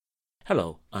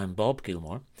Hello, I'm Bob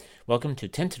Gilmore. Welcome to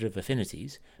Tentative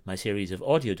Affinities, my series of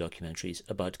audio documentaries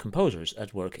about composers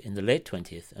at work in the late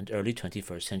 20th and early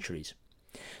 21st centuries.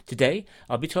 Today,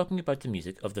 I'll be talking about the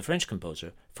music of the French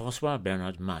composer François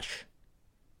Bernard Mache.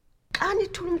 Xa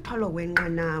nithula umthwalo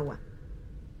wenqanawa,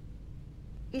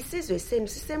 isizwe senu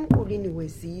sisemqulwini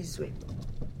wezizwe.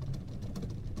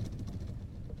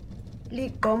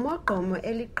 Ligqomogqomo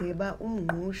eligqiba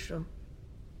umngqusho.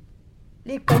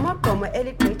 Ligqomogqomo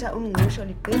eligqitha umngqusho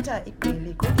ligqitha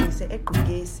igqili kugqise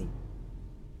egqukesi.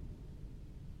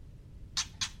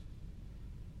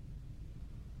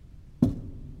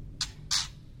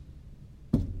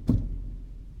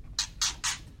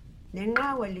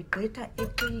 Nenqawa ligqitha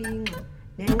eqilinga,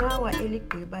 nenqawa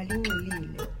eligqiba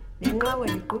linxilile, nenqawa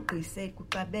ligqugqise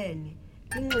kuqabene,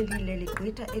 linxilile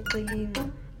ligqitha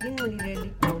eqilinga, linxilile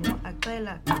ligqomo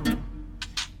axela gqomo.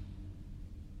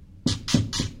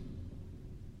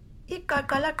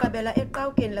 Iqaqa laqabela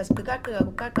eqawukeni lasigqikaqika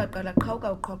kuqaqaqa laqhawuka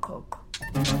uqhoqhoqho.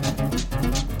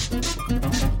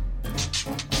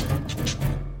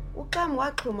 Uqam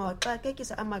waxhuma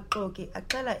waxakekisa amaxoki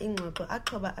axela ingxoxo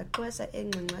axhoba axwesa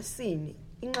engxengxasini,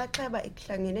 inxaxheba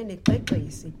ikuhlangene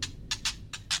negxegxisi.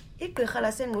 Igqirha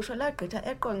lasengqusho lagqitha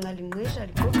eqonca lingqisha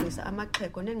ligqugqisa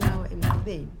amaxheko nenqawa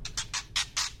emqubeni.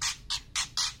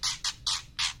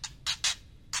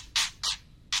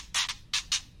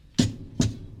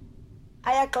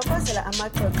 Ayaxokozela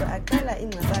amaxoxo axela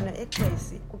ingxabano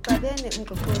exesi, kuqabene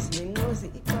umxoxozi nenqozi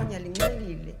iqonya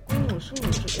linxilile,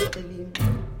 kwingqushungqushu eqilinga.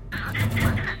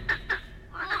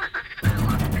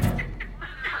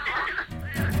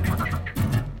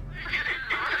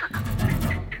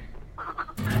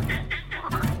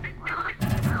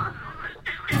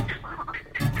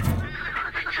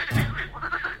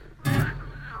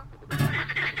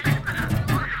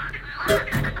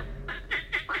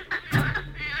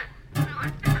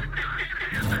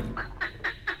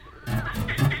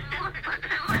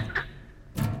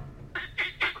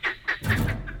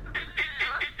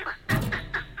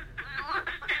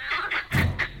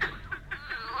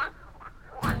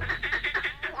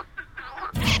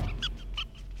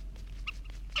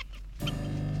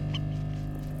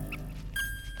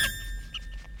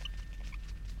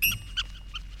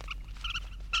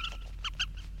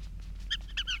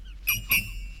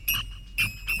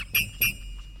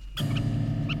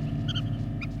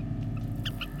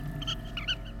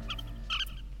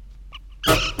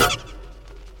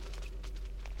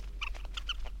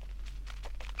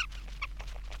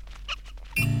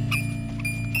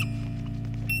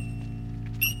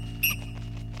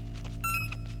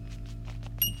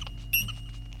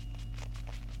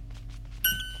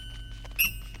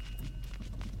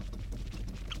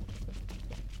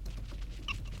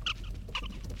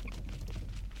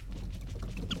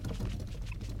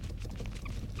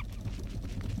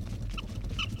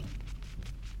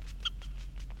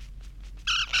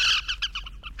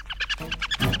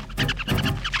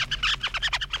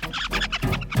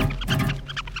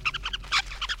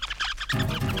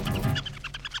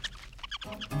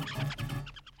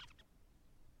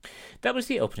 That was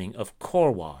the opening of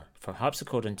Corroir for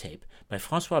harpsichord and tape by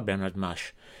François Bernard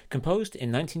Mache, composed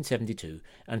in 1972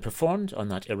 and performed on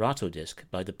that Erato disc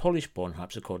by the Polish-born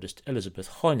harpsichordist Elizabeth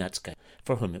Chojnacka,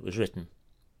 for whom it was written.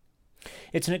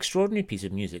 It's an extraordinary piece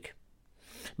of music.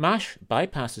 Mache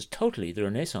bypasses totally the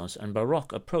Renaissance and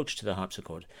Baroque approach to the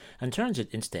harpsichord and turns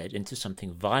it instead into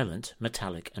something violent,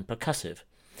 metallic and percussive,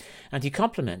 and he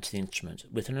complements the instrument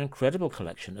with an incredible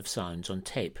collection of sounds on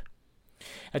tape.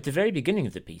 At the very beginning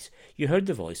of the piece, you heard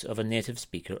the voice of a native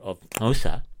speaker of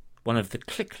Xhosa, one of the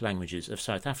click languages of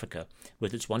South Africa,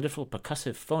 with its wonderful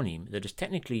percussive phoneme that is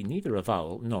technically neither a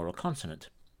vowel nor a consonant.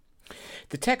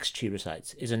 The text she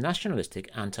recites is a nationalistic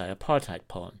anti-apartheid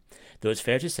poem, though it's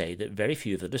fair to say that very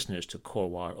few of the listeners to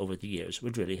Corroir over the years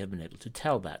would really have been able to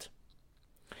tell that.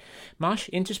 Mache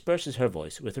intersperses her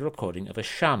voice with a recording of a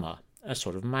shama, a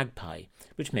sort of magpie,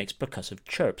 which makes percussive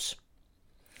chirps.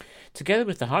 Together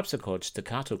with the harpsichord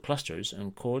staccato clusters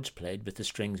and chords played with the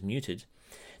strings muted,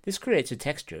 this creates a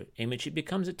texture in which it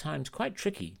becomes at times quite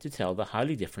tricky to tell the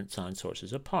highly different sound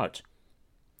sources apart.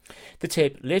 The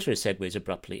tape later segues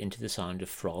abruptly into the sound of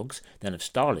frogs, then of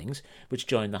starlings, which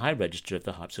join the high register of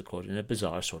the harpsichord in a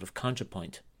bizarre sort of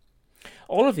counterpoint.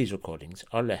 All of these recordings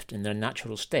are left in their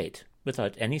natural state,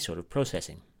 without any sort of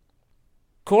processing.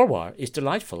 Corroir is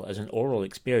delightful as an oral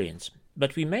experience,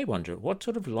 but we may wonder what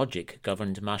sort of logic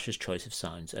governed Mache's choice of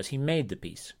sounds as he made the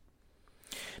piece.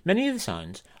 Many of the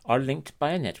sounds are linked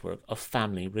by a network of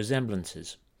family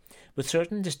resemblances, with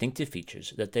certain distinctive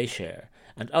features that they share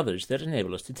and others that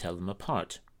enable us to tell them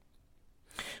apart.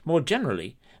 More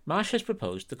generally, Mash has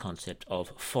proposed the concept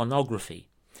of phonography,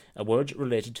 a word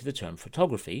related to the term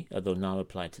photography, although now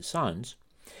applied to sounds,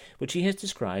 which he has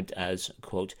described as,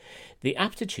 quote, the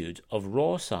aptitude of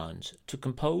raw sounds to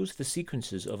compose the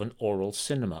sequences of an oral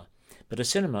cinema, but a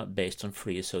cinema based on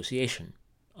free association,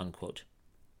 unquote.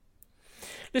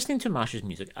 Listening to Mash's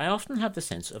music, I often have the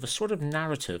sense of a sort of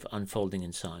narrative unfolding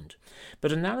in sound,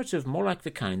 but a narrative more like the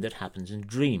kind that happens in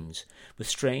dreams, with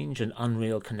strange and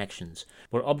unreal connections,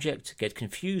 where objects get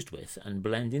confused with and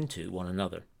blend into one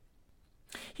another.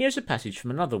 Here's a passage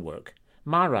from another work,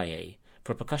 Maraye,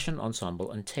 for percussion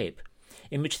ensemble and tape,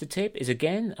 in which the tape is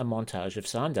again a montage of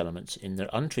sound elements in their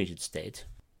untreated state,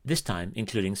 this time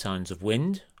including sounds of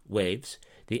wind, waves,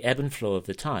 the ebb and flow of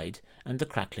the tide, and the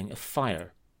crackling of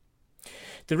fire.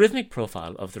 The rhythmic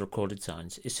profile of the recorded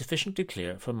sounds is sufficiently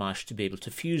clear for Mash to be able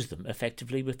to fuse them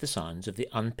effectively with the sounds of the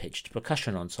unpitched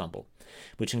percussion ensemble,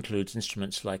 which includes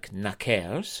instruments like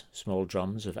nakers, small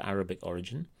drums of Arabic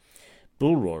origin,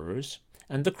 bull roarers,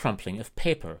 and the crumpling of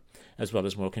paper, as well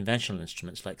as more conventional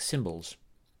instruments like cymbals.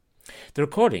 The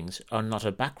recordings are not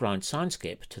a background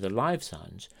soundscape to the live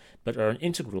sounds, but are an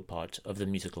integral part of the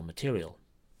musical material.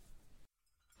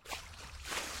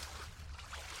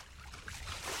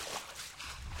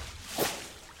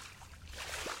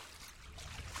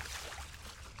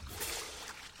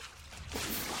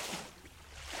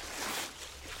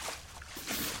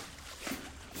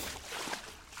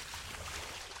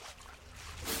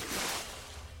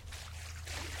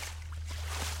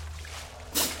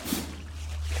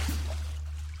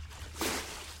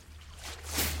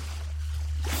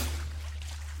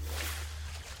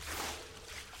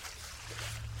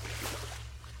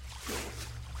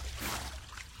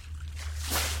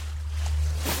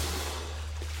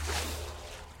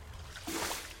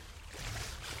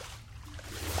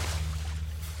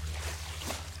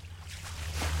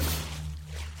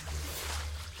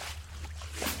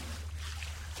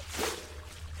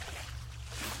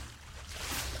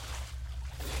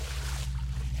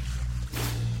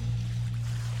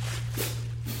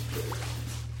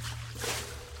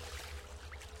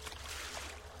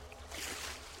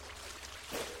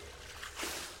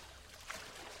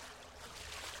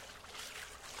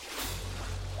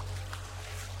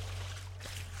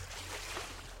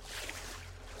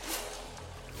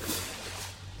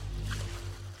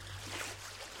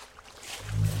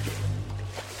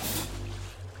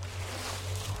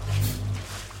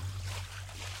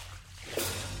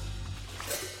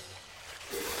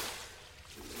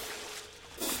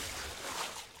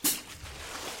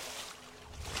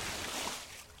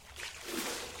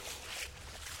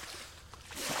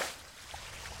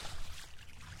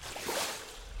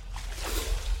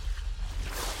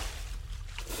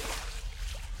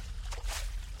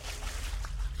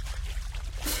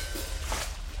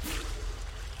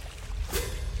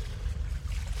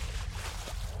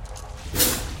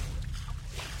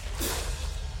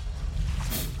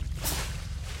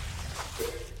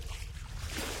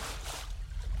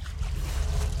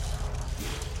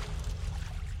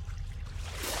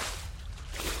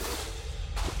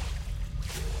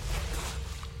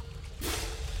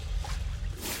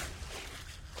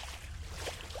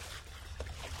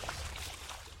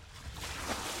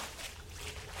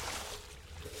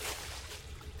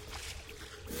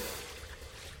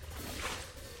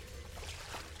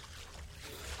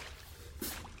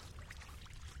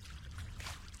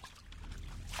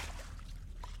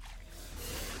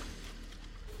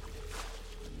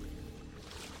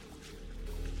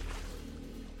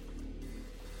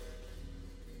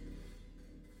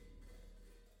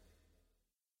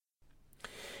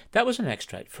 That was an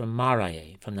extract from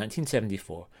Maraye from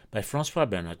 1974 by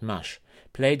François-Bernard Mache,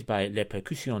 played by Les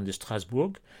Percussions de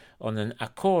Strasbourg on an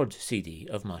Accord CD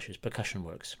of Mache's percussion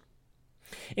works.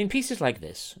 In pieces like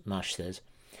this, Mache says,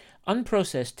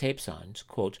 unprocessed tape sounds,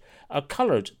 quote, are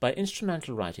coloured by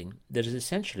instrumental writing that is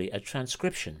essentially a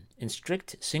transcription in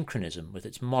strict synchronism with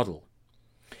its model.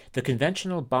 The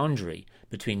conventional boundary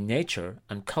between nature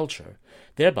and culture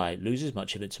thereby loses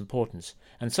much of its importance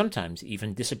and sometimes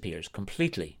even disappears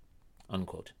completely,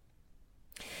 unquote.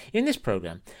 In this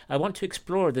programme, I want to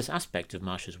explore this aspect of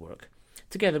Mache's work,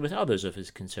 together with others of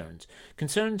his concerns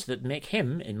that make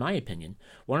him, in my opinion,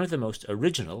 one of the most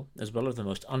original as well as the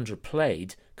most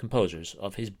underplayed composers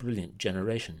of his brilliant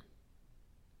generation.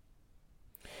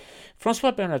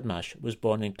 François-Bernard Mache was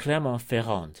born in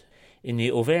Clermont-Ferrand, in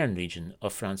the Auvergne region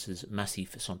of France's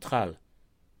Massif Central.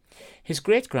 His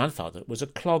great-grandfather was a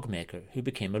clogmaker who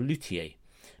became a luthier.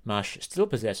 Mache still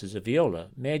possesses a viola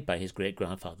made by his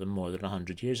great-grandfather more than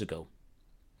 100 years ago.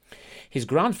 His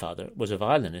grandfather was a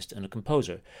violinist and a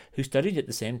composer who studied at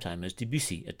the same time as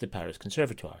Debussy at the Paris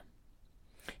Conservatoire.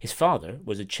 His father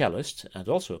was a cellist and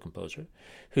also a composer,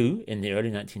 who, in the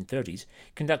early 1930s,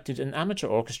 conducted an amateur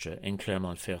orchestra in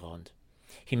Clermont-Ferrand.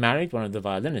 He married one of the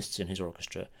violinists in his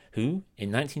orchestra, who,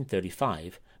 in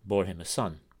 1935, bore him a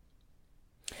son.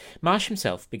 Mach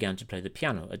himself began to play the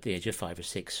piano at the age of 5 or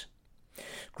 6.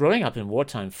 Growing up in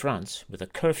wartime France, with a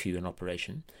curfew in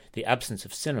operation, the absence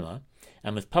of cinema,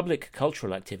 and with public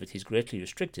cultural activities greatly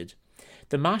restricted,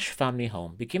 the Mach family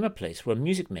home became a place where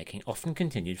music-making often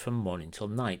continued from morning till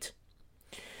night.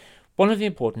 One of the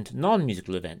important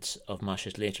non-musical events of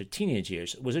Mach's later teenage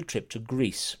years was a trip to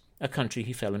Greece, a country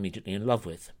he fell immediately in love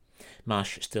with. Mach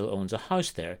still owns a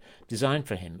house there, designed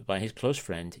for him by his close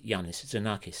friend Yanis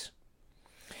Xenakis.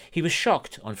 He was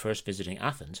shocked on first visiting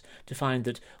Athens to find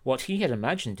that what he had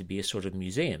imagined to be a sort of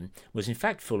museum was in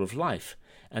fact full of life,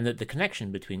 and that the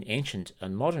connection between ancient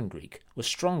and modern Greek was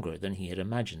stronger than he had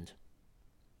imagined.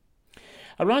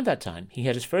 Around that time, he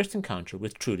had his first encounter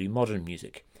with truly modern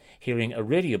music, hearing a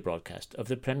radio broadcast of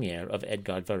the premiere of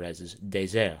Edgar Varèse's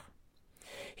Désert.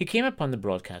 He came upon the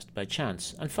broadcast by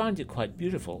chance and found it quite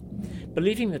beautiful,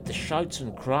 believing that the shouts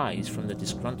and cries from the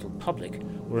disgruntled public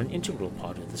were an integral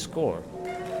part of the score.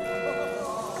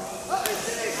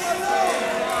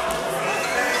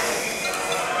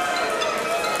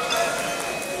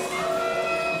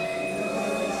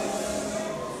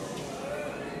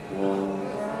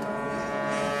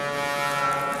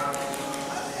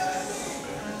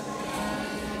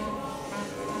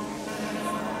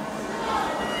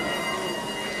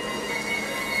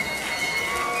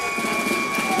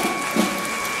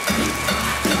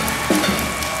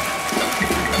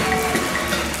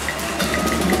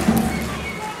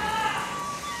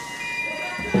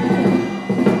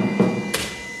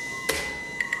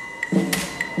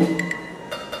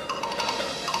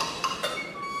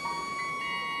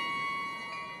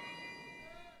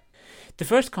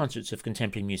 The first concerts of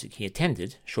contemporary music he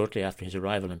attended, shortly after his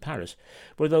arrival in Paris,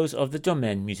 were those of the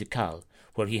Domaine Musical,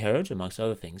 where he heard, amongst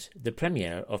other things, the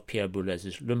premiere of Pierre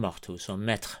Boulez's Le Marteau sans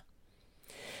Maître.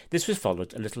 This was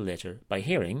followed a little later by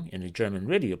hearing, in a German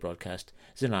radio broadcast,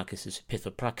 Xenakis'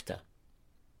 Pitheoprakta.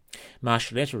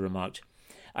 Mach later remarked,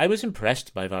 "I was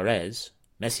impressed by Varèse,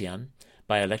 Messiaen,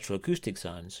 by electroacoustic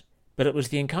sounds, but it was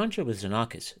the encounter with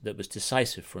Xenakis that was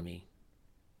decisive for me."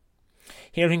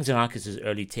 Hearing Xenakis'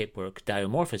 early tape work,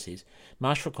 Diomorphoses,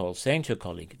 Mach recalls saying to a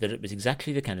colleague that it was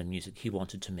exactly the kind of music he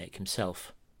wanted to make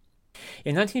himself.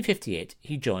 In 1958,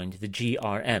 he joined the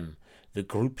GRM, the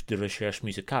Groupe de Recherche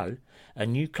Musicale, a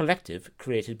new collective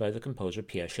created by the composer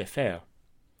Pierre Schaeffer.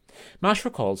 Mach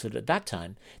recalls that at that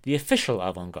time, the official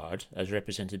avant-garde, as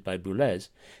represented by Boulez,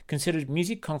 considered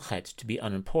musique concrète to be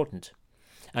unimportant,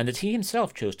 and that he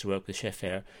himself chose to work with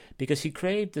Schaeffer because he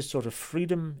craved the sort of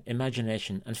freedom,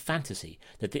 imagination and fantasy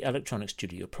that the electronic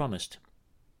studio promised.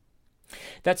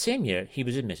 That same year, he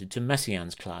was admitted to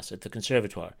Messiaen's class at the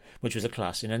Conservatoire, which was a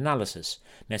class in analysis.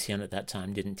 Messiaen at that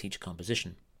time didn't teach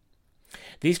composition.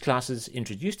 These classes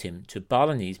introduced him to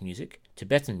Balinese music,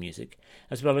 Tibetan music,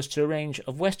 as well as to a range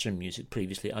of Western music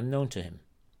previously unknown to him.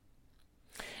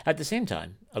 At the same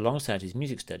time, alongside his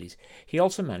music studies, he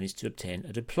also managed to obtain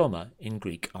a diploma in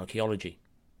Greek archaeology.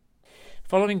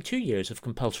 Following 2 years of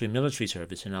compulsory military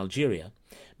service in Algeria,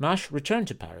 Mach returned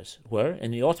to Paris, where,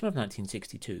 in the autumn of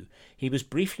 1962, he was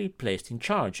briefly placed in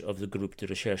charge of the Groupe de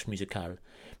Recherche Musicale,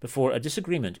 before a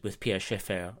disagreement with Pierre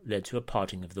Schaeffer led to a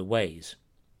parting of the ways.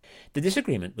 The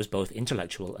disagreement was both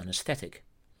intellectual and aesthetic.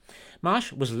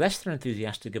 Mach was less than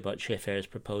enthusiastic about Schaeffer's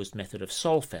proposed method of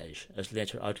solfège, as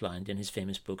later outlined in his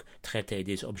famous book Traité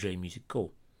des objets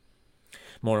musicaux.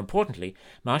 More importantly,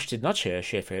 Mach did not share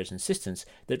Schaeffer's insistence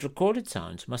that recorded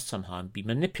sounds must somehow be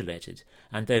manipulated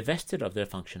and divested of their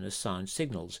function as sound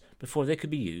signals before they could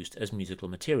be used as musical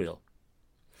material.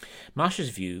 Mach's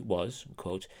view was,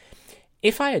 quote,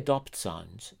 "If I adopt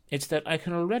sounds, it's that I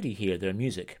can already hear their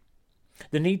music.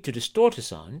 The need to distort a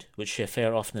sound, which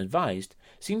Schaeffer often advised,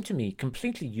 seemed to me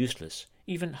completely useless,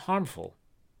 even harmful."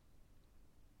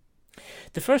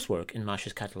 The first work in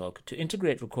Mach's catalogue to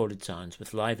integrate recorded sounds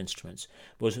with live instruments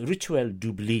was Rituel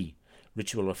d'oubli,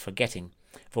 Ritual of Forgetting,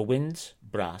 for winds,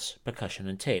 brass, percussion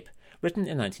and tape, written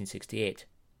in 1968.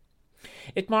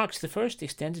 It marks the first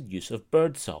extended use of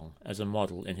birdsong as a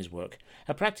model in his work,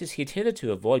 a practice he had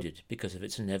hitherto avoided because of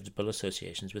its inevitable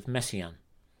associations with Messiaen.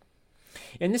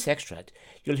 In this extract,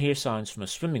 you'll hear sounds from a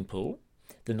swimming pool,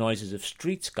 the noises of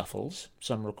street scuffles,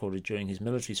 some recorded during his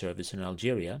military service in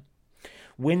Algeria,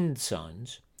 wind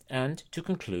sounds, and, to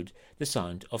conclude, the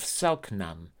sound of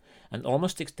Salknam, an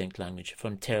almost extinct language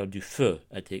from Terre du Feu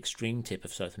at the extreme tip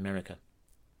of South America.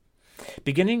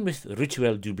 Beginning with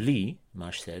Rituel d'oubli,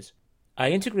 Mach says, I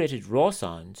integrated raw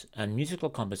sounds and musical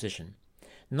composition,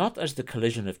 not as the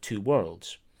collision of two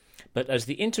worlds, but as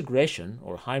the integration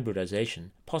or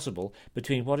hybridization possible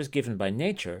between what is given by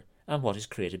nature and what is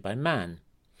created by man.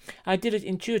 I did it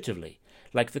intuitively,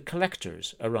 like the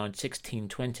collectors around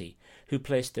 1620, who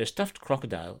placed their stuffed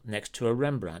crocodile next to a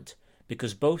Rembrandt,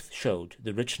 because both showed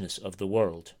the richness of the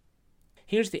world.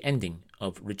 Here's the ending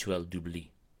of Rituel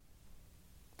d'Oubli.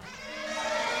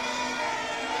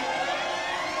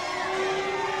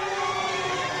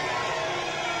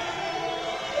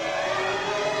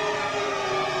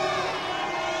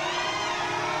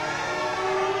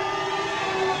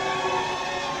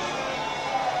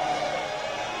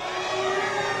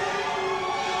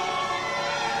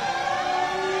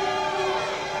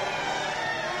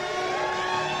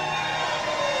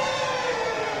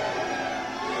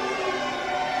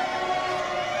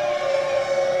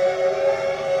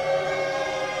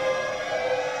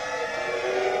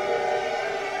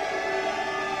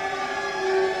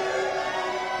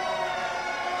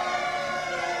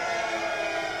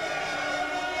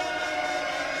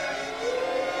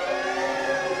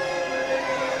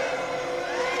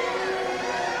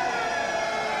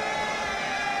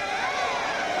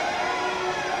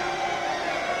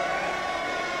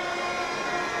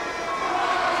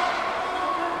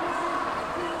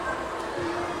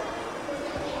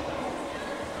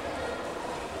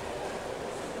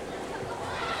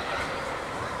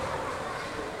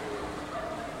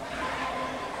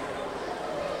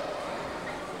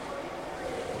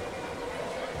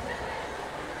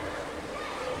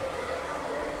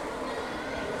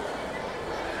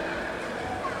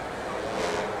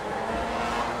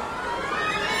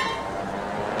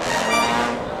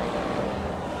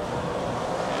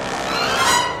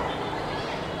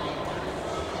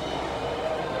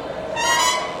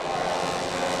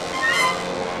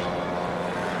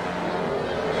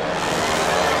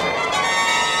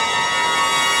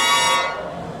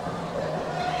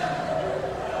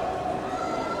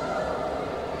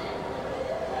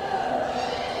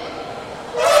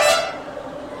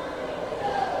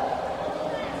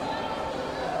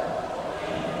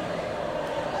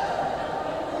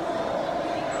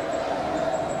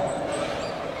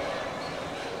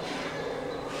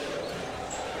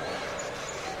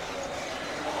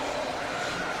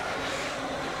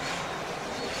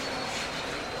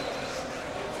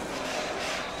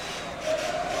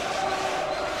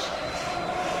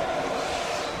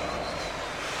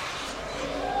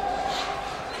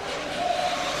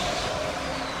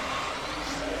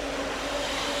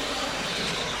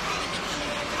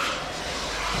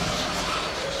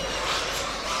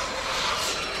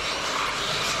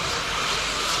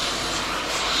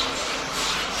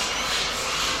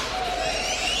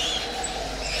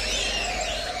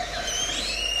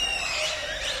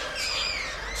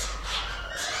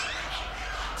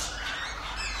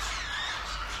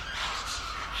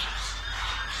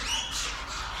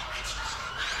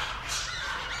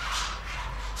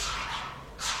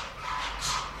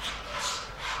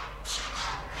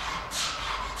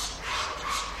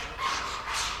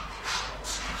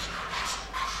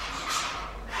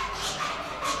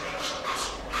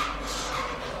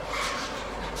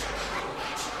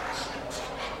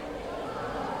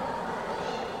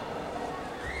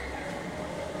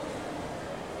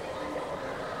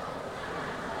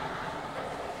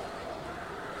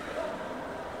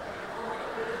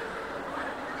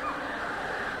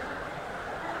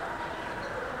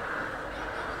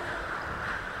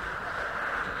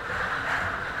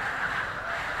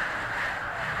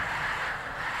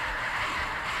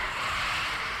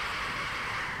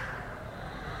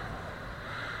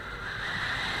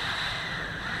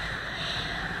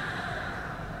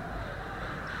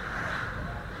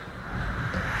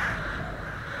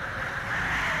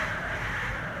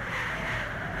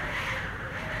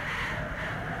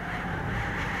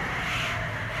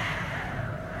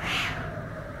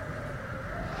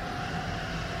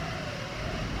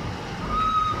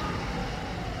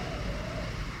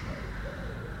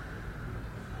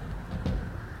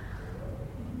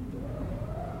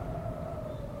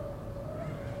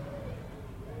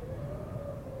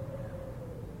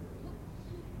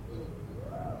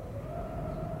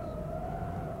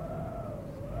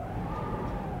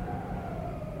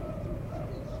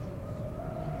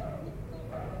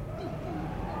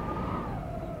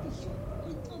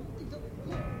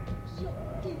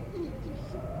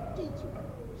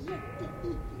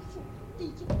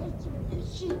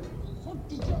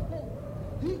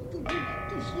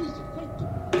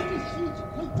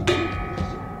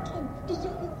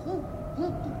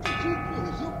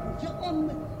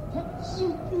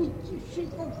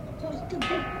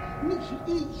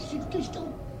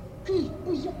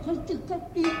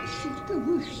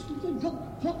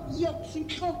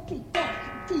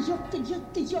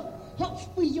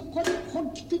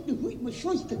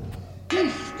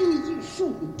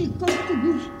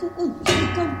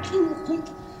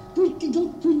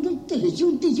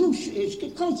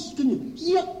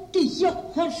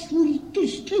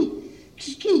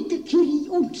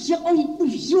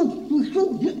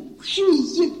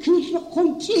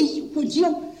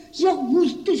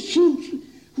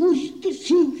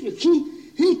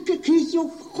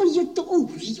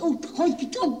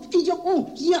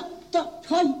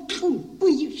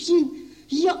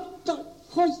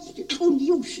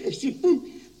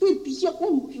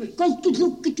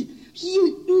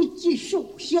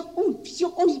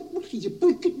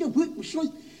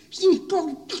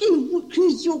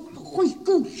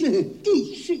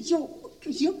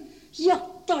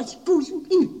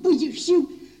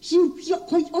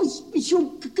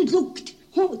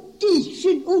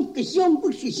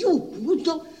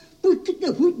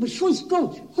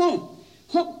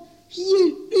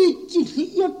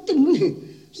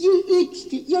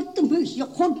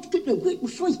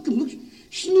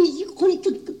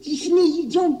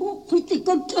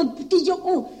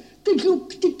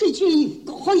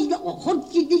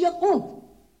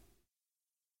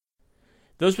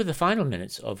 Those were the final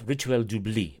minutes of Rituel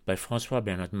d'Oubli by François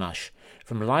Bernard Mache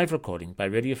from a live recording by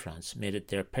Radio France made at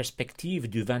their Perspectives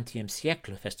du XXe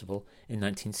siècle festival in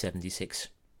 1976.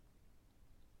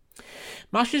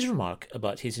 Mache's remark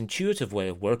about his intuitive way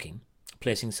of working,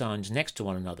 placing sounds next to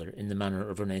one another in the manner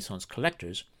of Renaissance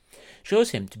collectors, shows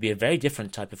him to be a very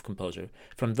different type of composer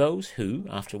from those who,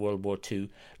 after World War II,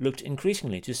 looked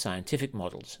increasingly to scientific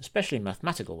models, especially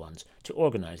mathematical ones, to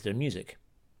organize their music.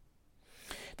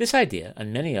 This idea,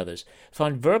 and many others,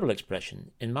 found verbal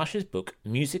expression in Mache's book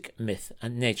Music, Myth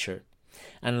and Nature,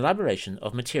 an elaboration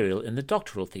of material in the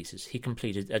doctoral thesis he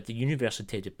completed at the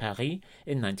Université de Paris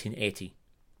in 1980.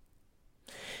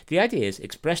 The ideas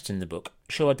expressed in the book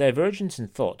show a divergence in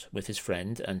thought with his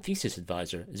friend and thesis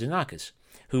advisor Xenakis,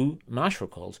 who, Mache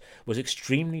recalls, was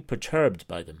extremely perturbed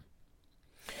by them.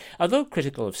 Although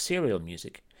critical of serial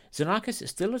music, Xenakis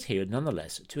still adhered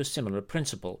nonetheless to a similar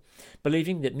principle,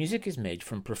 believing that music is made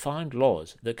from profound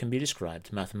laws that can be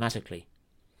described mathematically.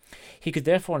 He could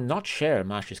therefore not share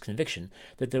Mache's conviction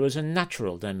that there was a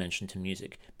natural dimension to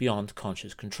music beyond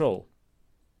conscious control.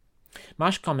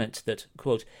 Mache comments that,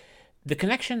 quote, "The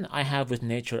connection I have with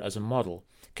nature as a model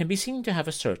can be seen to have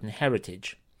a certain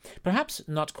heritage, perhaps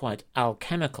not quite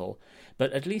alchemical,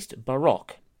 but at least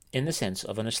baroque, in the sense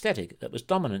of an aesthetic that was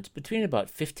dominant between about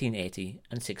 1580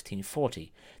 and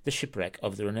 1640, the shipwreck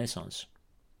of the Renaissance."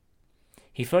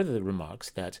 He further remarks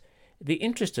that the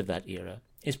interest of that era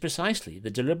is precisely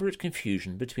the deliberate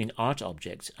confusion between art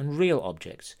objects and real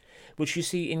objects, which you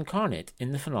see incarnate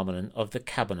in the phenomenon of the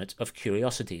Cabinet of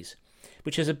Curiosities,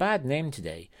 which has a bad name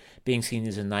today, being seen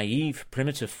as a naive,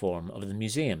 primitive form of the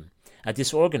museum, a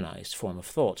disorganized form of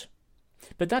thought.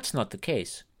 But that's not the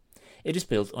case. It is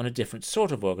built on a different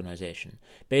sort of organization,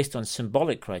 based on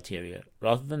symbolic criteria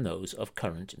rather than those of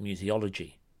current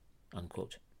museology."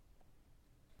 Unquote.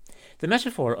 The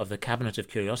metaphor of the Cabinet of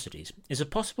Curiosities is a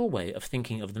possible way of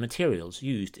thinking of the materials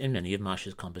used in many of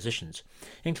Mache's compositions,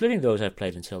 including those I've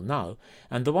played until now,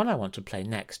 and the one I want to play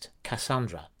next,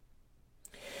 Cassandra.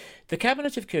 The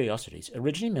Cabinet of Curiosities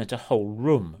originally meant a whole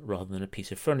room rather than a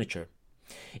piece of furniture.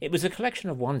 It was a collection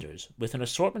of wonders with an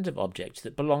assortment of objects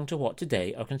that belong to what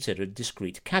today are considered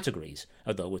discrete categories,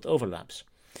 although with overlaps: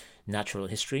 natural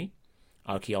history,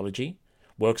 archaeology,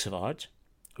 works of art,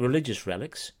 religious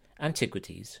relics,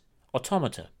 antiquities,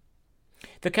 automata.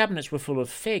 The cabinets were full of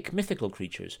fake mythical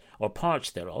creatures, or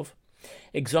parts thereof,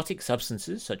 exotic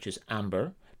substances such as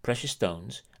amber, precious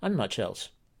stones, and much else.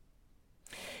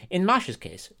 In Mache's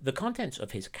case, the contents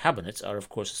of his cabinets are of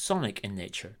course sonic in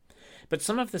nature, but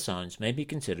some of the sounds may be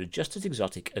considered just as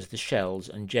exotic as the shells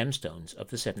and gemstones of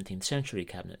the 17th century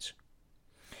cabinets.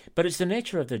 But it's the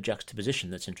nature of their juxtaposition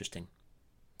that's interesting.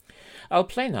 I'll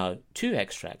play now two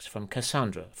extracts from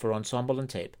Cassandra for ensemble and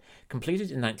tape,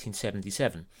 completed in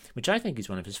 1977, which I think is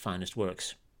one of his finest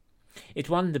works. It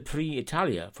won the Prix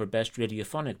Italia for Best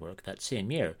Radiophonic Work that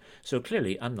same year, so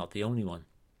clearly I'm not the only one.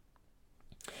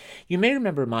 You may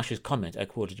remember Mache's comment I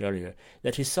quoted earlier,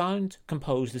 that his sound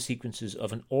composed the sequences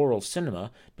of an oral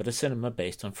cinema, but a cinema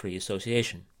based on free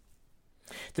association.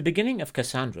 The beginning of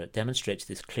Cassandra demonstrates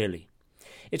this clearly.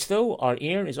 It's though our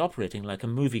ear is operating like a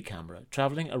movie camera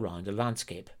travelling around a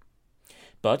landscape.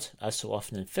 But, as so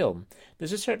often in film,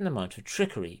 there's a certain amount of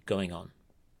trickery going on.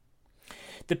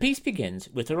 The piece begins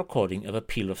with a recording of a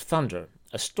peal of thunder,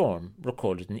 a storm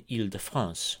recorded in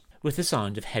Ile-de-France, with the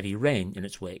sound of heavy rain in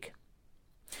its wake.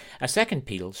 A second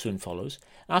peal soon follows,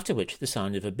 after which the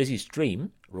sound of a busy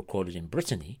stream, recorded in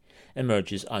Brittany,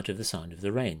 emerges out of the sound of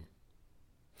the rain.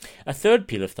 A third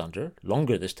peal of thunder,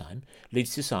 longer this time,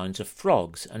 leads to sounds of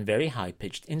frogs and very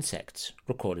high-pitched insects,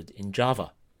 recorded in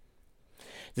Java.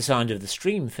 The sound of the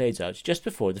stream fades out just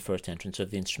before the first entrance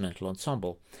of the instrumental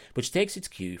ensemble, which takes its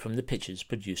cue from the pitches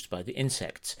produced by the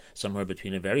insects, somewhere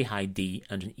between a very high D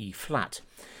and an E flat,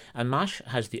 and Mash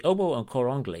has the oboe and cor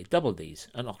anglais double these,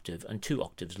 an octave and 2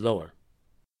 octaves lower.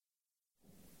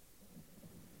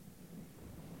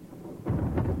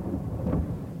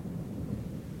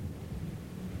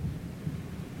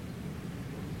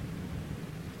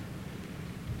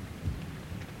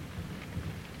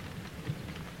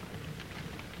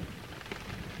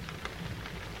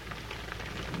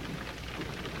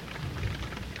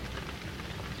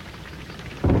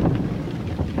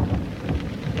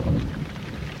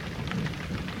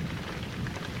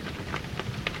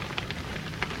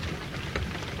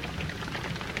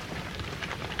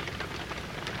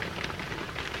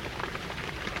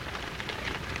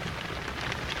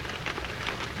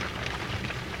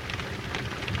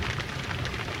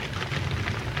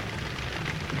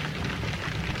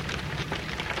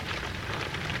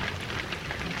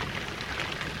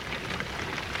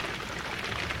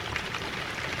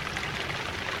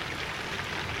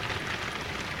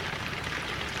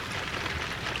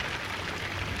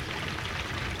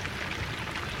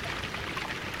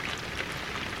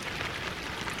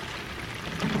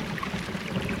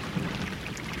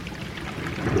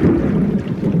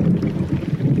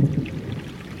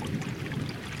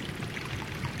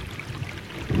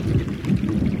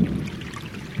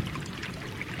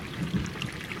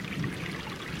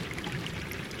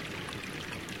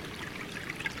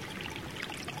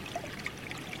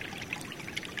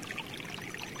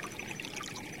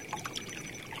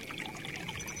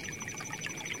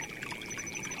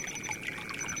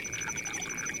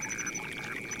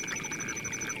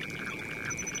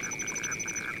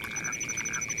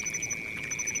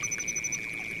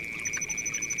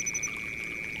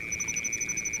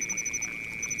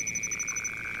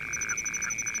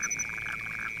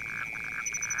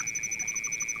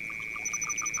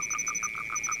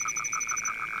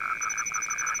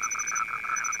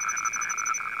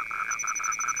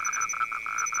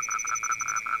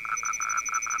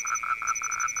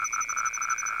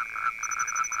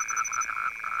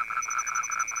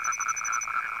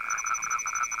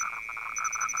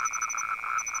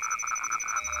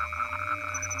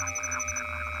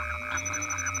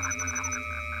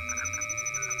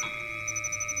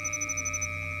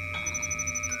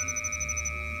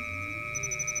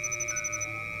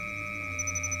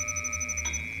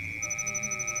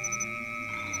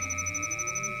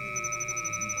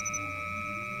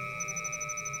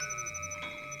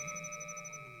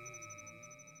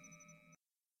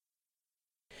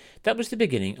 That was the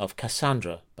beginning of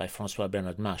Cassandra by Francois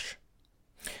Bernard Mache.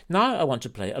 Now I want to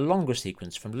play a longer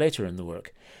sequence from later in the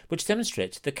work, which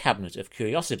demonstrates the Cabinet of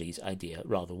Curiosities idea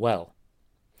rather well.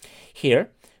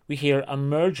 Here we hear a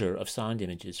merger of sound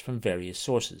images from various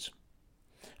sources.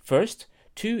 First,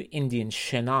 2 Indian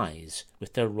Shehnais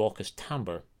with their raucous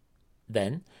timbre.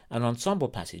 Then, an ensemble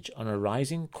passage on a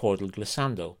rising chordal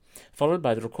glissando, followed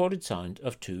by the recorded sound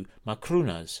of 2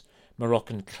 Macrunas,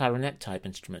 Moroccan clarinet-type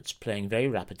instruments playing very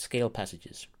rapid scale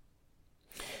passages.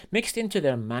 Mixed into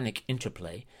their manic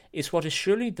interplay is what is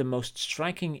surely the most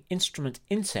striking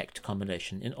instrument-insect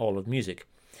combination in all of music,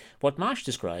 what Mache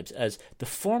describes as the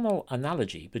formal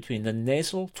analogy between the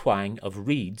nasal twang of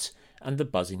reeds and the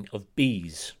buzzing of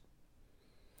bees.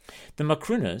 The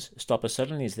Macrunas stop as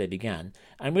suddenly as they began,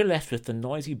 and we're left with the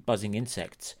noisy buzzing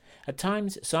insects, at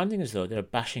times sounding as though they're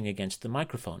bashing against the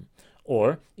microphone,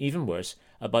 or, even worse,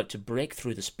 about to break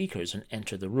through the speakers and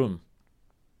enter the room.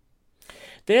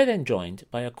 They are then joined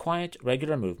by a quiet,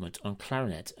 regular movement on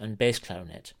clarinet and bass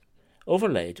clarinet,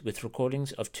 overlaid with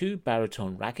recordings of 2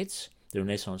 baritone rackets, the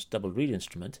Renaissance double reed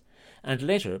instrument, and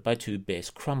later by 2 bass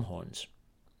crumhorns.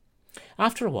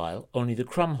 After a while, only the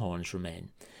crumhorns remain,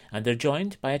 and they're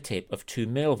joined by a tape of 2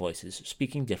 male voices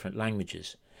speaking different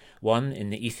languages, one in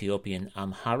the Ethiopian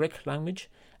Amharic language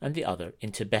and the other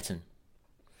in Tibetan.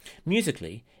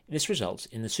 Musically, this results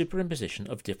in the superimposition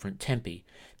of different tempi,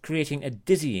 creating a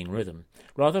dizzying rhythm,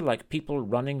 rather like people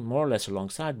running more or less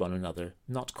alongside one another,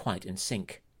 not quite in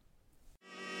sync.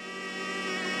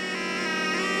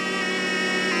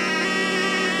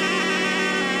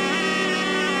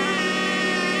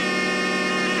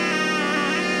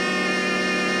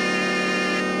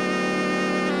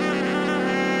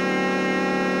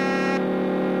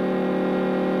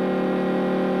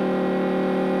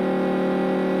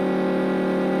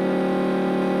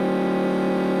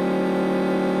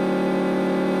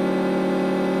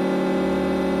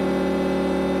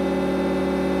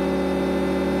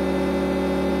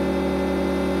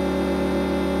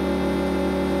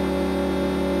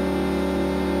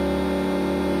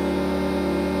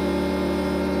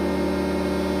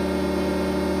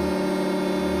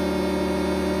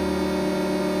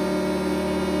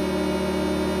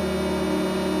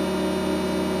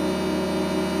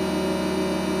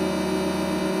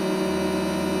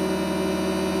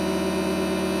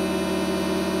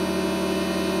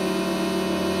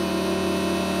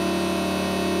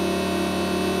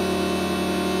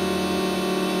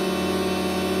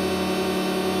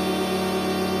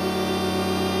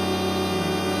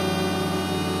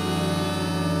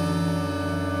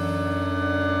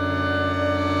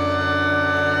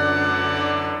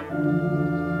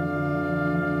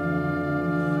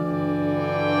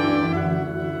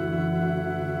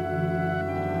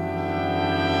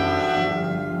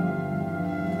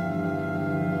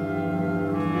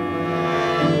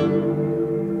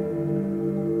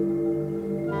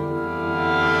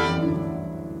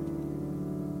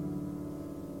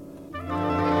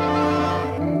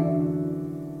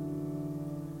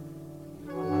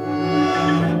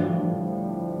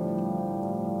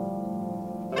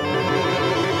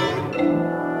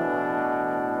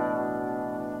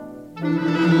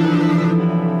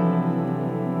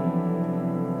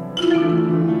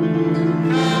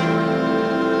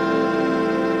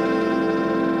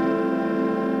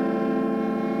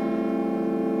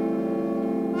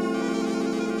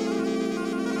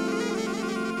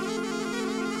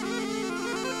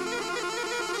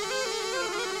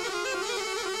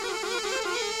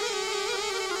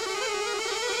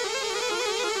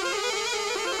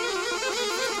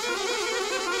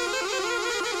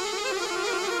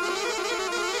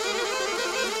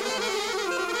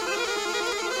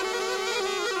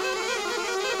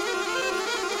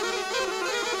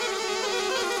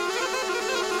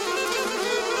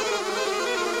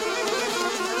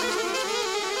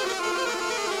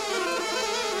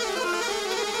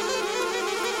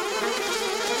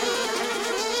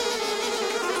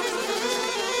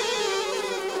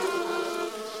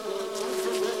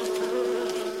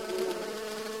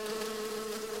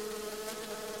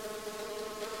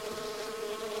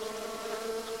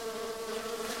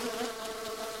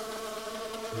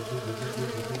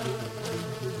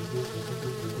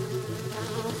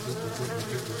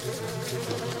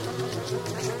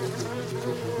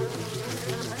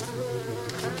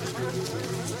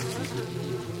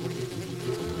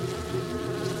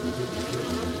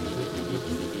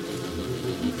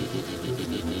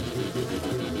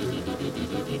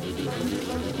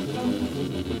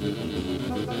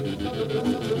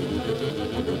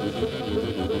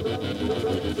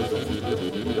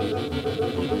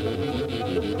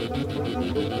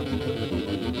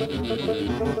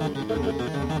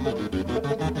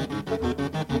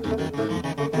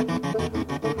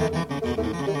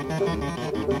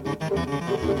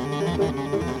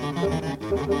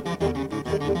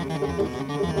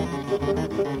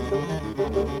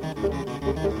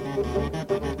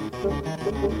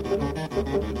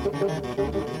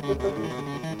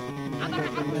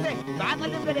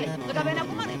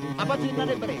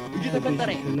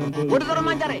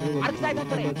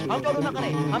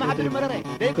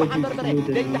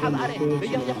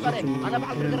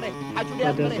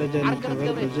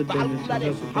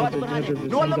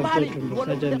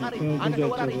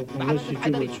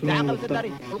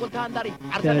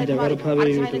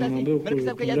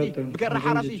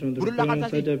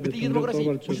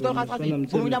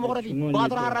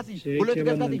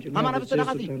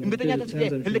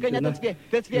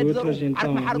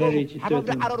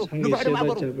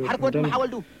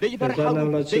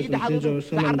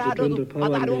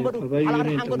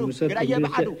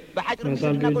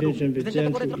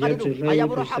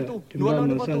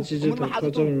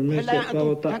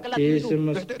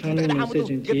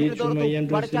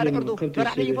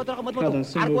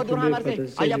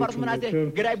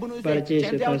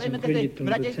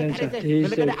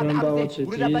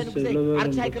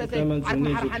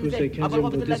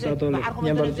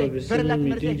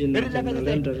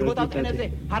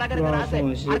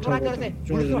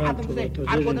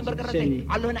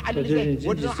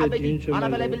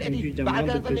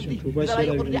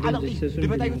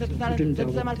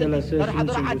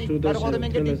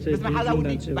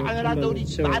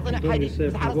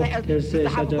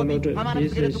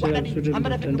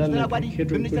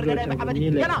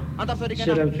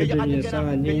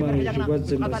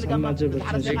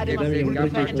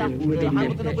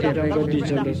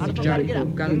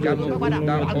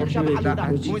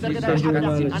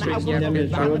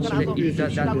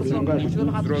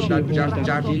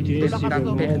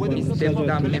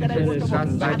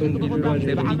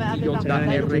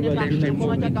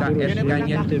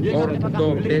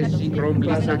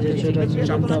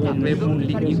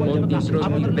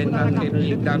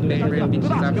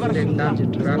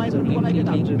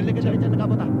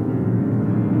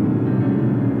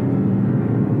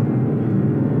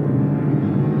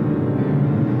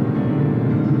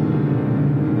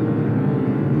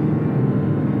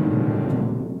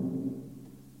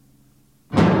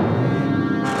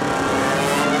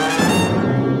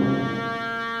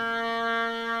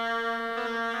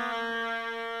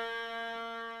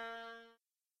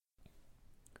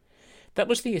 That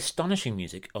was the astonishing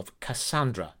music of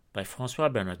Cassandra by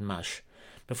François Bernard Mache,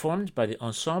 performed by the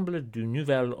Ensemble du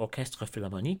Nouvel Orchestre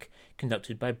Philharmonique,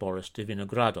 conducted by Boris de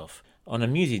Vinogradov, on a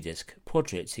Musidisc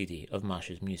portrait CD of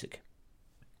Mache's music.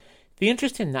 The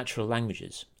interest in natural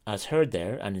languages, as heard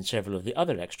there and in several of the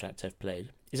other extracts I've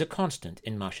played, is a constant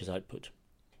in Mache's output.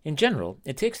 In general,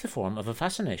 it takes the form of a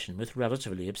fascination with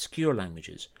relatively obscure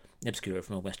languages, obscure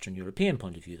from a Western European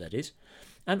point of view, that is,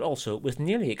 and also with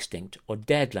nearly extinct or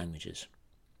dead languages.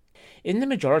 In the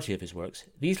majority of his works,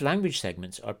 these language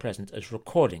segments are present as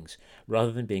recordings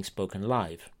rather than being spoken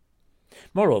live.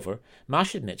 Moreover,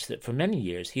 Mache admits that for many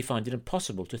years he found it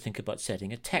impossible to think about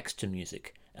setting a text to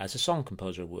music, as a song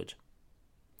composer would.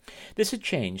 This had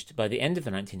changed by the end of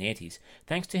the 1980s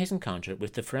thanks to his encounter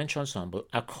with the French ensemble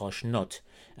Accroche Note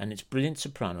and its brilliant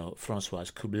soprano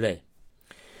Françoise Coublet.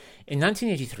 In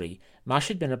 1983, Mache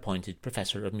had been appointed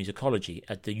professor of musicology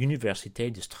at the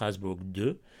Université de Strasbourg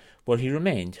II, where he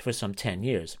remained for some 10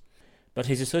 years. But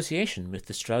his association with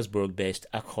the Strasbourg-based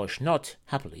Accroche Note,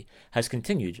 happily, has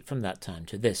continued from that time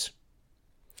to this.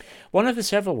 One of the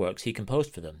several works he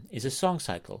composed for them is a song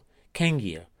cycle,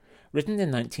 Kengir, written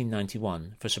in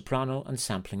 1991 for soprano and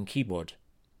sampling keyboard.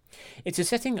 It's a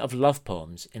setting of love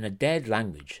poems in a dead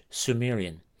language,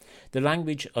 Sumerian, the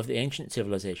language of the ancient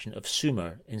civilization of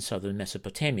Sumer in southern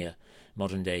Mesopotamia,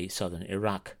 modern-day southern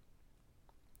Iraq.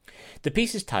 The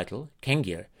piece's title,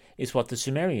 Kengir, is what the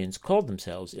Sumerians called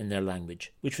themselves in their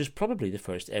language, which was probably the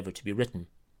first ever to be written.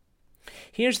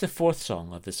 Here's the fourth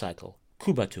song of the cycle,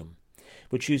 Kubatum,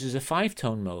 which uses a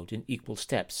 5-tone mode in equal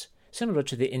steps, similar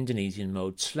to the Indonesian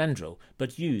mode Slendro,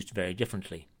 but used very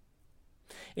differently.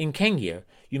 In Kengir,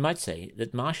 you might say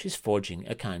that Mache is forging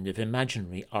a kind of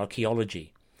imaginary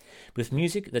archaeology, with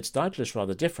music that's doubtless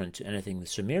rather different to anything the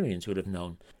Sumerians would have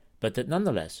known, but that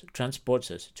nonetheless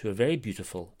transports us to a very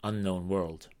beautiful, unknown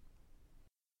world.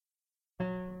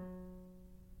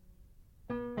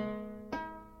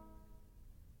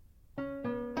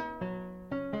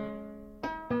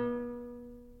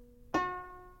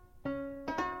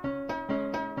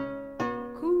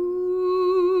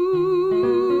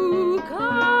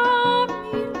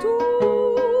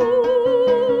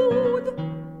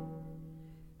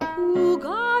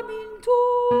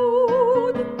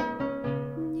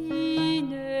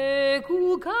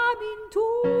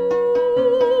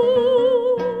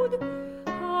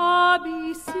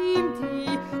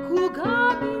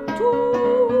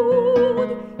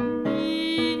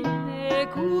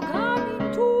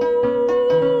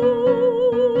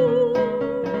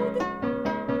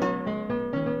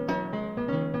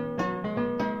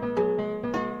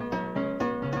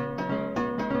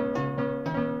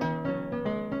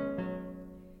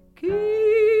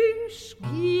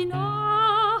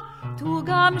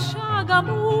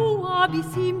 Shagamu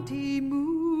abisim timu.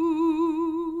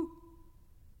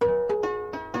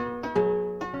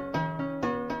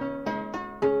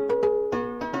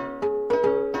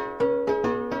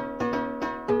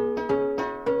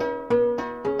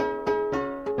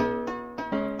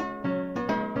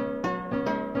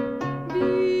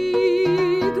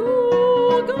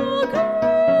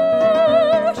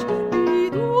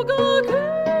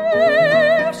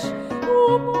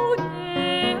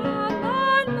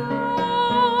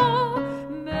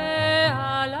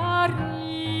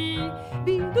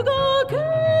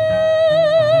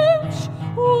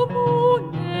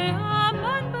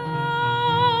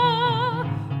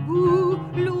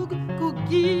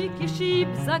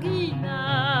 Zagina,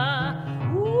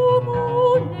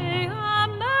 umune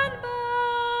amanba,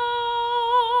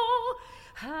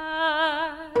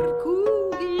 har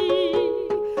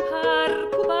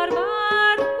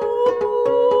kubarbar,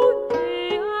 umune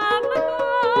amanba,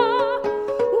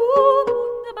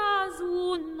 umune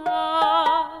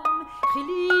bazunam,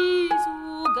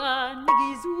 khilizugan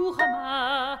gizuhama,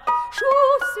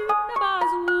 shusim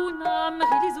bazunam,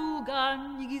 khilizugan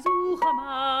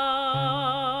gizuhama.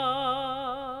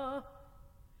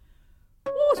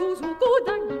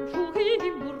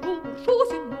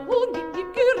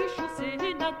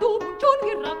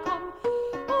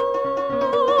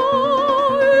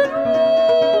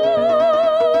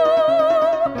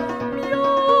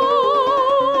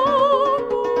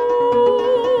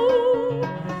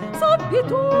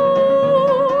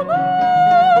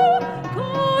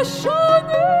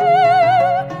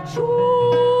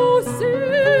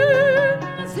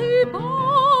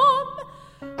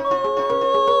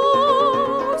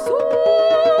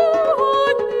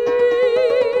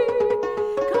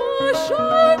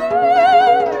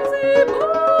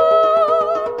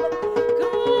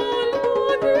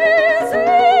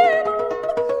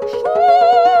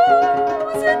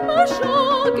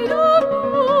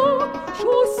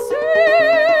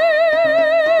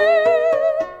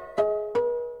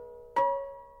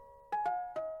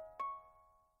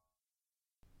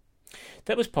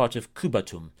 That was part of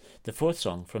Kubatum, the fourth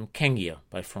song from Kengia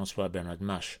by François Bernard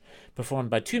Mache, performed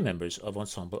by two members of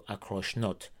Ensemble Accroche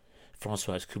Note,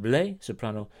 Françoise Coubelet,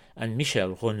 soprano, and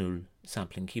Michel Renoul,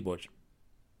 sampling keyboard.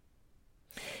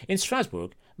 In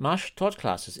Strasbourg, Mache taught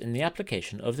classes in the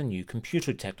application of the new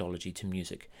computer technology to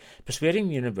music, persuading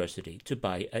the university to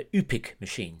buy a UPIC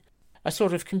machine, a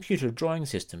sort of computer drawing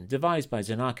system devised by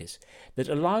Xenakis that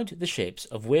allowed the shapes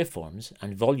of waveforms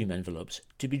and volume envelopes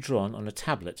to be drawn on a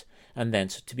tablet and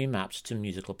thence to be mapped to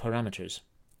musical parameters.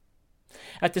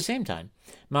 At the same time,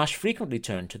 Mache frequently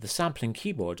turned to the sampling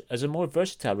keyboard as a more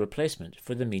versatile replacement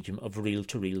for the medium of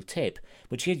reel-to-reel tape,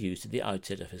 which he had used at the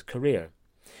outset of his career.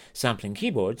 Sampling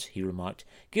keyboards, he remarked,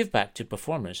 give back to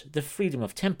performers the freedom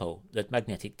of tempo that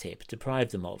magnetic tape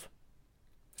deprived them of.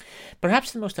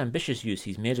 Perhaps the most ambitious use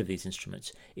he's made of these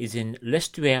instruments is in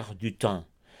L'Estuaire du Temps,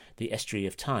 the Estuary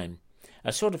of Time,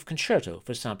 a sort of concerto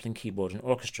for sampling keyboard and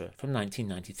orchestra from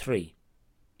 1993.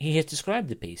 He has described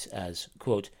the piece as,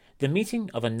 quote, the meeting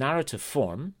of a narrative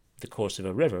form, the course of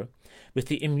a river, with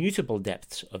the immutable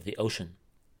depths of the ocean.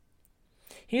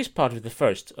 He is part of the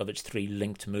first of its three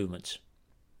linked movements.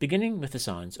 Beginning with the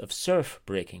sounds of surf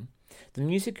breaking, the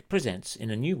music presents in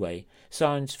a new way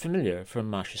sounds familiar from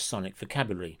Mache's sonic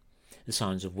vocabulary, the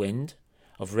sounds of wind,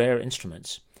 of rare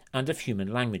instruments, and of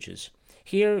human languages,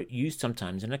 here used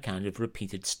sometimes in a kind of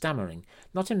repeated stammering,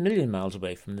 not a million miles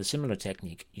away from the similar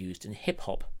technique used in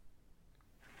hip-hop.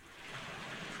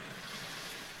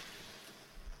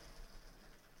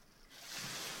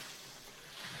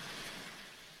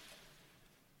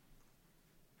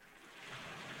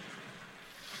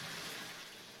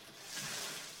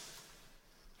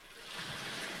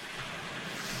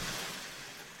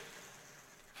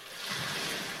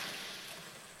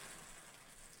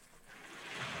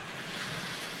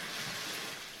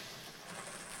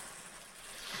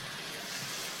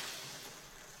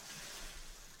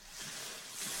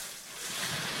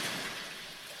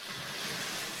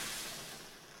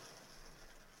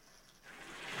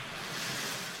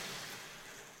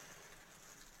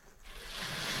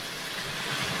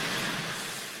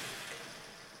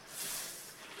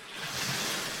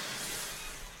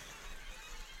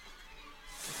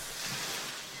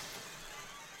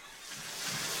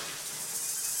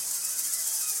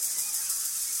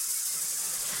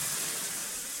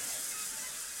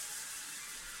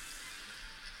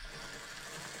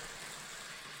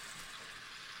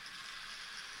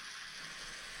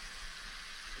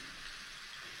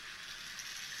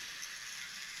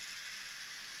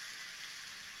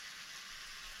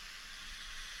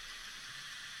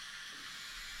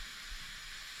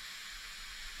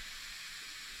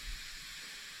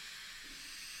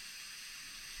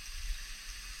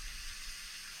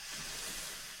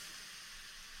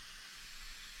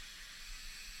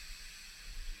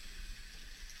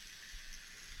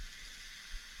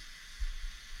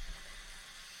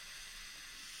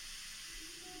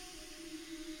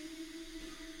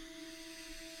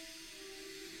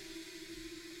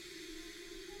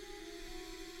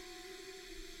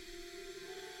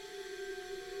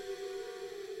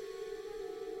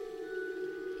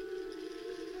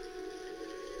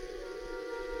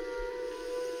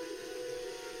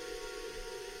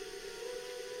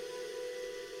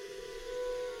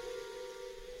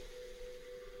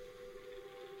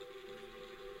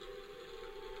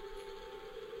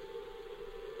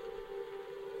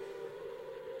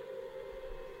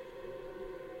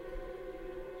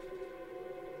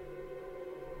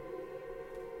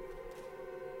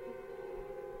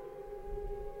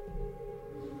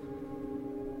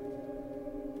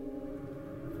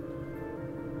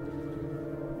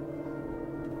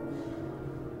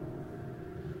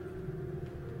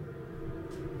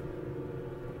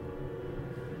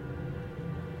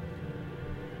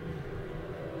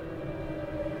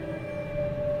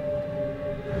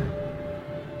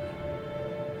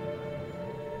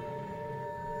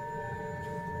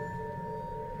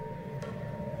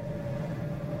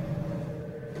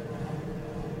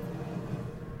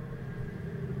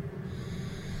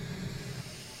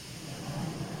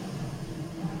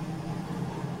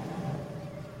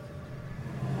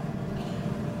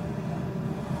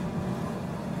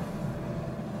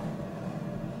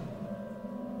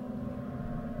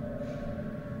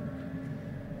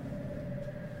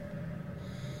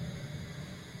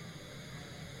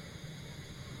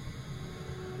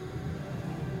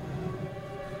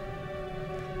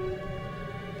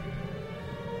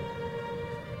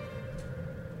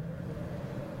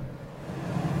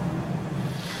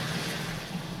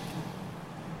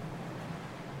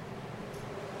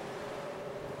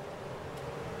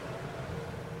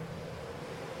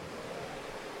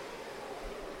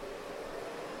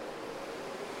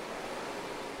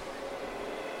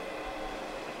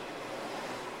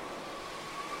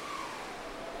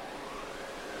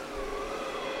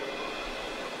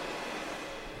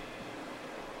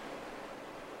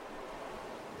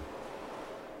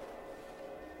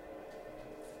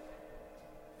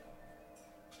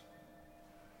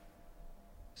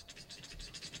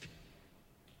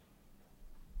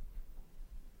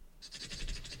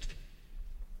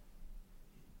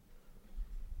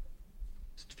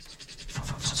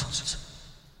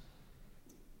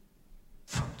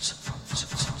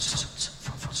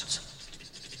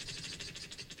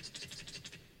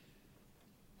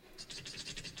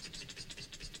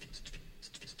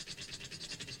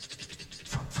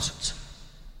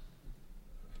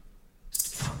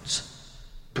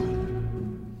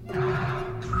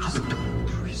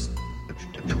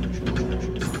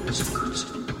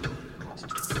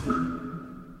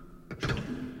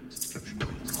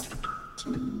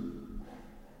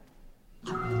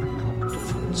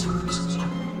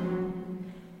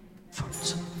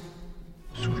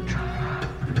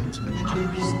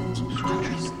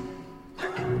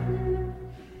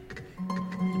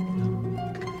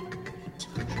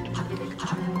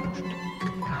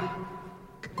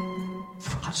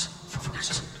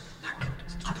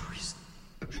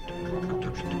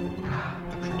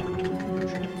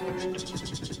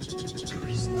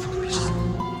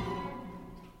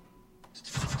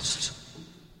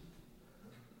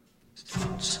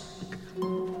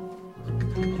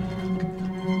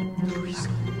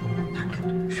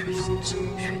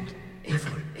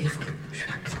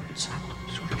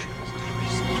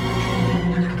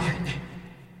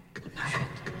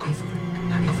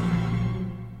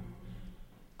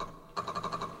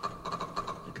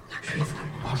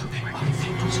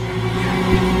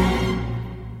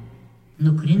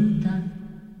 No crinta,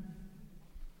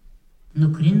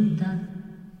 no crinta,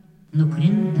 no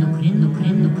crinta, no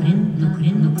crinta, no crinta, no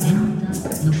crinta,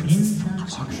 no crinta, no crinta,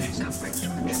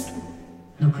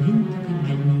 no crinta che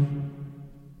bello.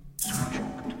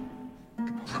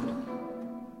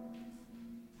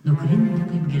 No crinta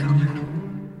che bello.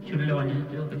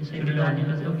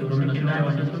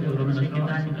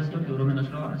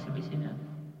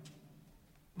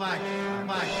 Vai,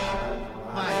 vai,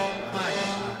 vai, vai,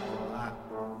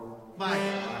 vai,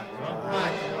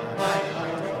 vai, vai.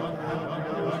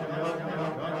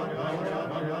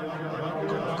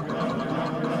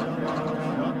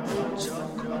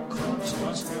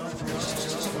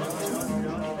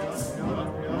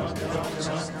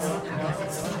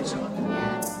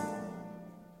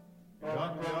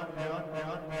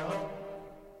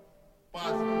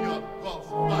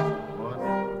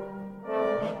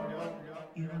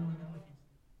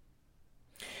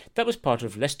 That was part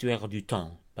of L'Estuaire du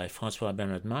Temps by François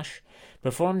Bernard Mache,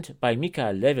 performed by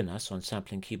Michael Levinas on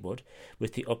sampling keyboard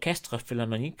with the Orchestre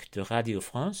Philharmonique de Radio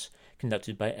France,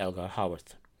 conducted by Elgar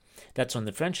Howarth. That's on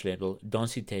the French label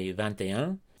Densité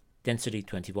 21, Density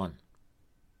 21.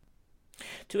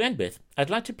 To end with, I'd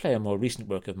like to play a more recent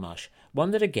work of Mache,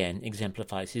 one that again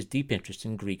exemplifies his deep interest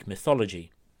in Greek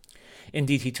mythology.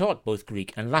 Indeed, he taught both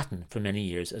Greek and Latin for many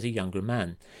years as a younger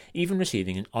man, even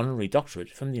receiving an honorary doctorate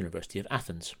from the University of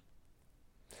Athens.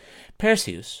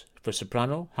 Perseus, for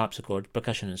soprano, harpsichord,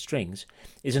 percussion and strings,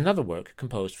 is another work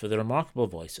composed for the remarkable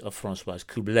voice of Françoise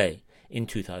Coublet in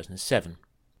 2007.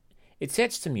 It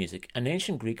sets to music an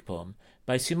ancient Greek poem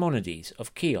by Simonides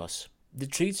of Chios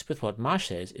that treats with what Mache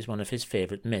says is one of his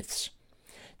favourite myths.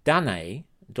 Danae,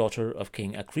 daughter of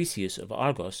King Acrisius of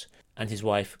Argos, and his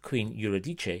wife Queen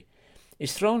Eurydice,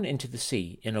 is thrown into the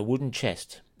sea in a wooden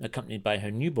chest, accompanied by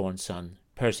her newborn son,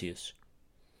 Perseus.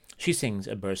 She sings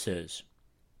a berceuse.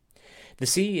 The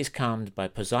sea is calmed by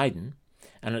Poseidon,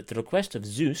 and at the request of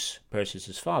Zeus,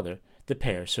 Perseus' father, the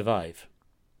pair survive.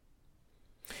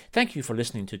 Thank you for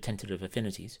listening to Tentative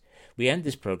Affinities. We end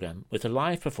this programme with a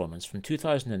live performance from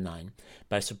 2009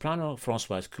 by soprano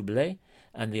Françoise Coublet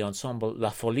and the ensemble La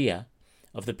Folia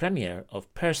of the premiere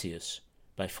of Perseus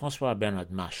by François Bernard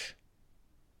Mache.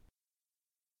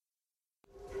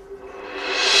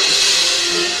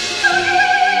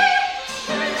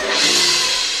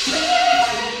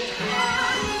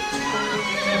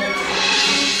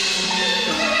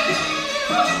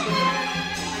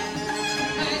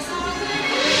 Hey,